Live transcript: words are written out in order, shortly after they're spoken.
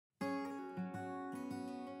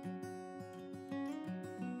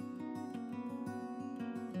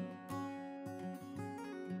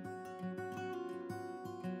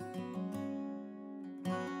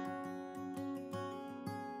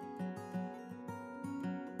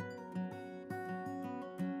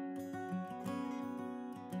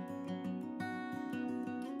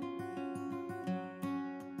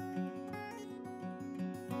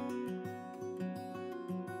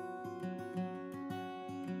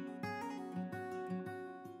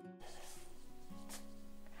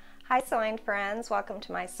Hi sewing friends, welcome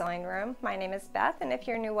to my sewing room. My name is Beth, and if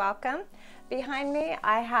you're new, welcome. Behind me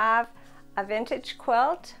I have a vintage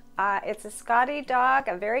quilt. It's a Scottie dog,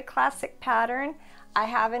 a very classic pattern. I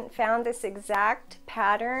haven't found this exact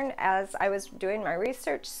pattern as I was doing my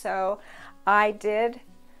research, so I did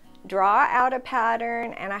draw out a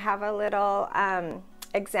pattern, and I have a little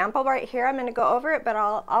example right here. I'm going to go over it, but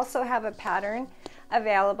I'll also have a pattern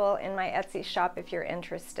available in my Etsy shop if you're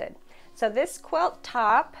interested. So this quilt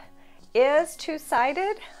top is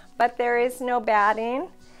two-sided, but there is no batting,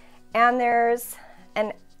 and there's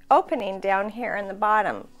an opening down here in the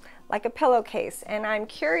bottom like a pillowcase, and I'm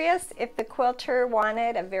curious if the quilter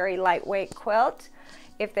wanted a very lightweight quilt,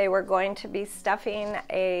 if they were going to be stuffing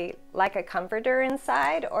like a comforter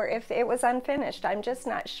inside, or if it was unfinished. I'm just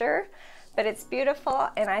not sure, but it's beautiful,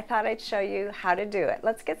 and I thought I'd show you how to do it.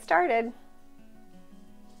 Let's get started.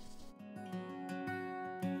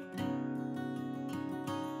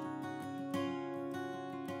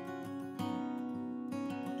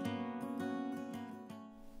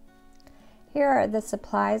 Here are the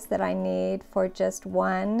supplies that I need for just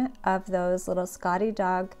one of those little Scottie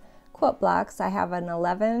dog quilt blocks. I have an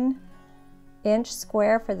 11-inch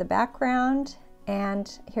square for the background,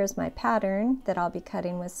 and here's my pattern that I'll be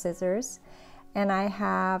cutting with scissors. And I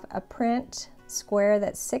have a print square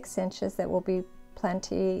that's 6 inches that will be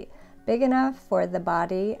plenty big enough for the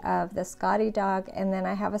body of the Scottie dog. And then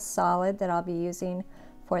I have a solid that I'll be using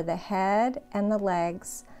for the head and the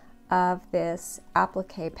legs of this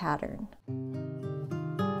applique pattern.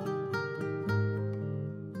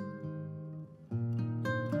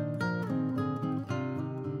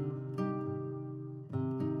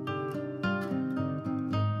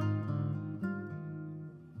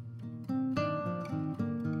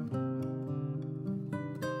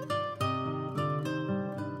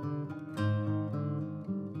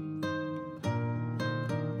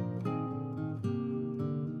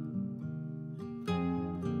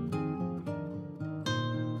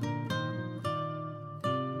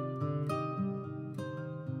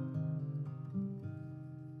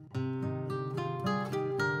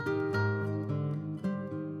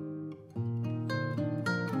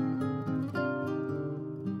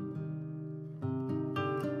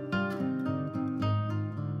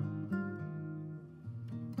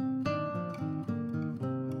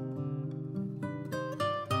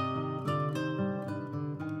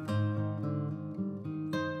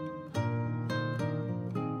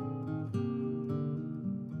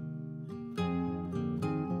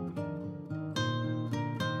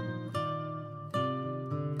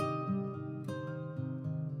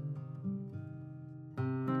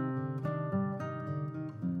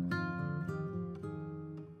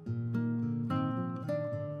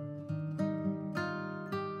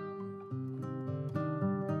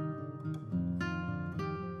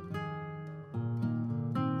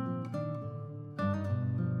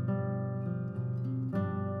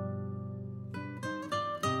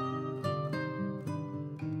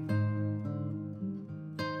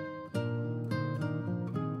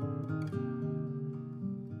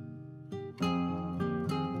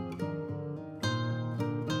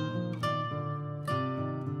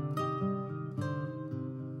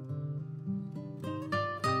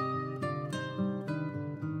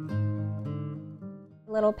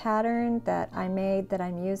 Little pattern that I made that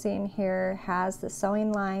I'm using here has the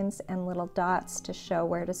sewing lines and little dots to show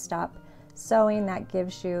where to stop sewing. That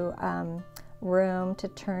gives you room to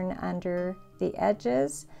turn under the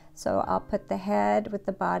edges. So I'll put the head with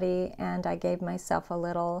the body, and I gave myself a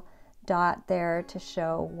little dot there to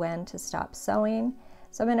show when to stop sewing.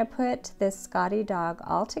 So I'm going to put this Scottie dog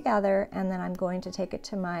all together, and then I'm going to take it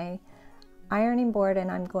to my ironing board,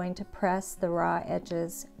 and I'm going to press the raw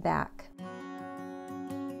edges back.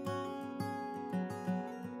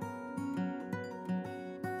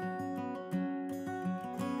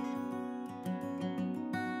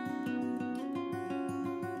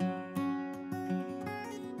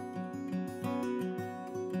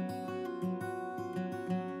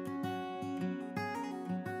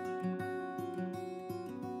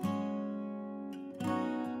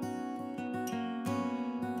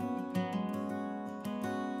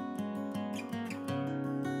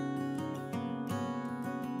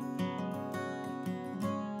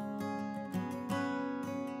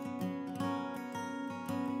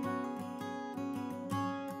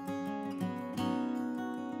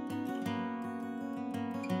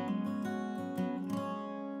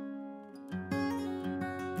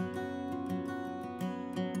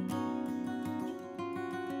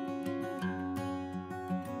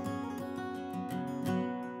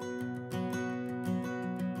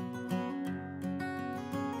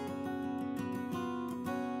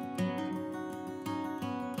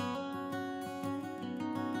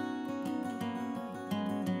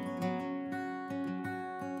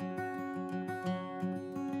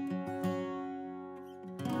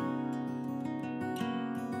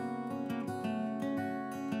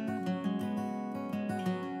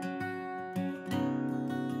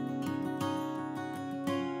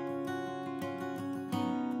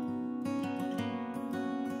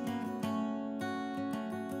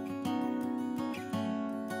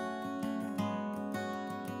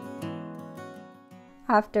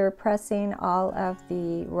 After pressing all of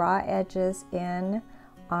the raw edges in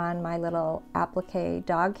on my little applique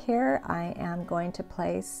dog hair, I am going to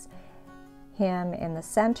place him in the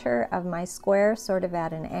center of my square, sort of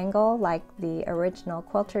at an angle like the original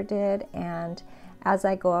quilter did, and as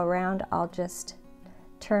I go around I'll just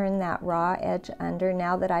turn that raw edge under.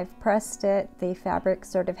 Now that I've pressed it, the fabric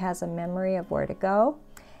sort of has a memory of where to go,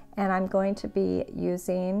 and I'm going to be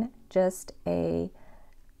using just a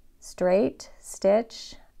straight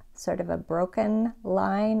stitch, sort of a broken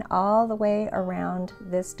line all the way around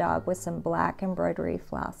this dog with some black embroidery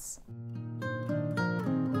floss.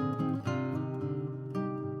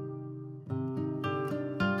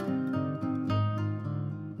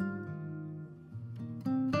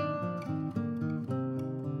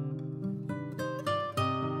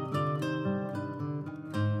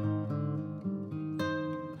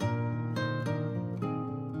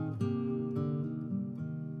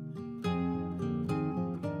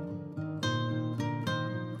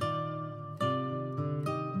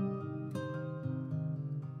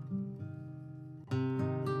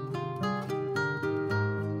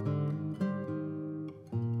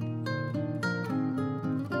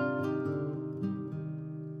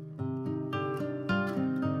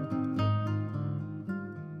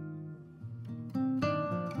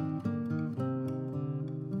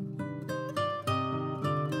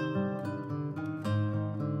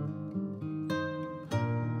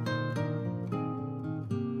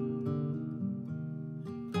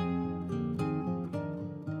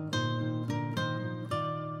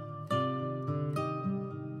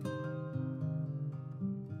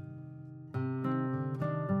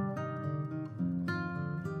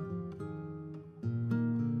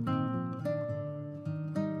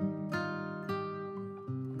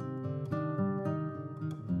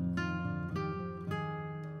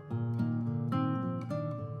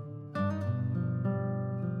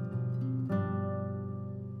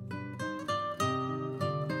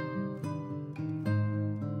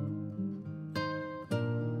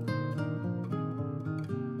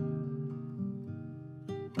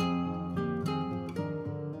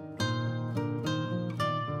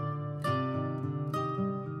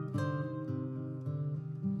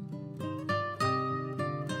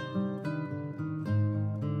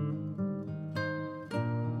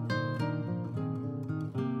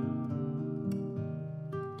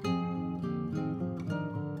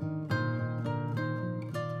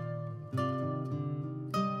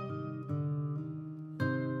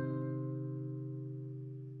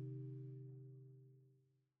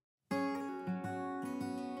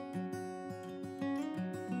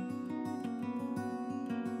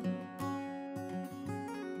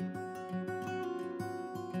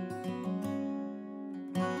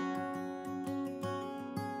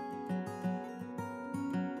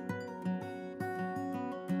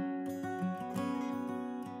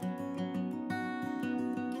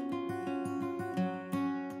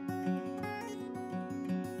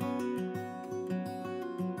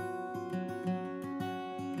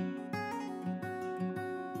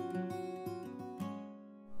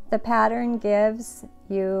 The pattern gives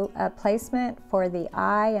you a placement for the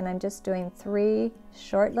eye, and I'm just doing 3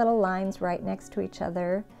 short little lines right next to each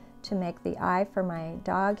other to make the eye for my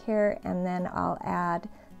dog hair, and then I'll add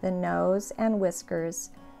the nose and whiskers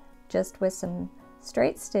just with some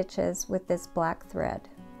straight stitches with this black thread.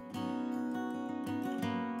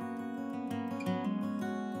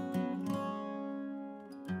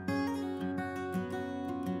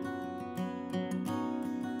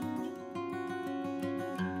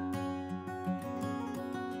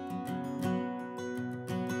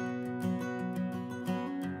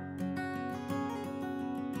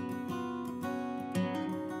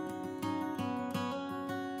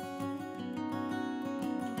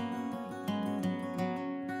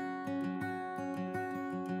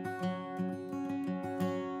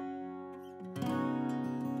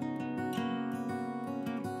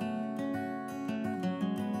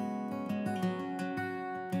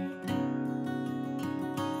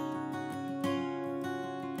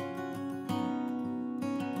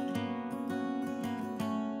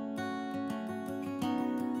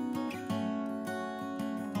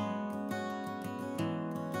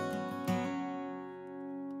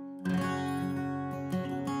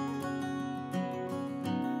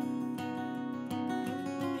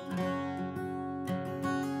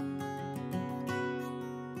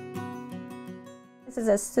 This is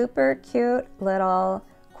a super cute little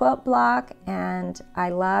quilt block, and I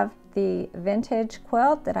love the vintage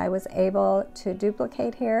quilt that I was able to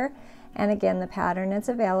duplicate here. And again, the pattern is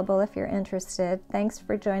available if you're interested. Thanks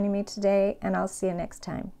for joining me today, and I'll see you next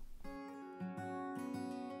time.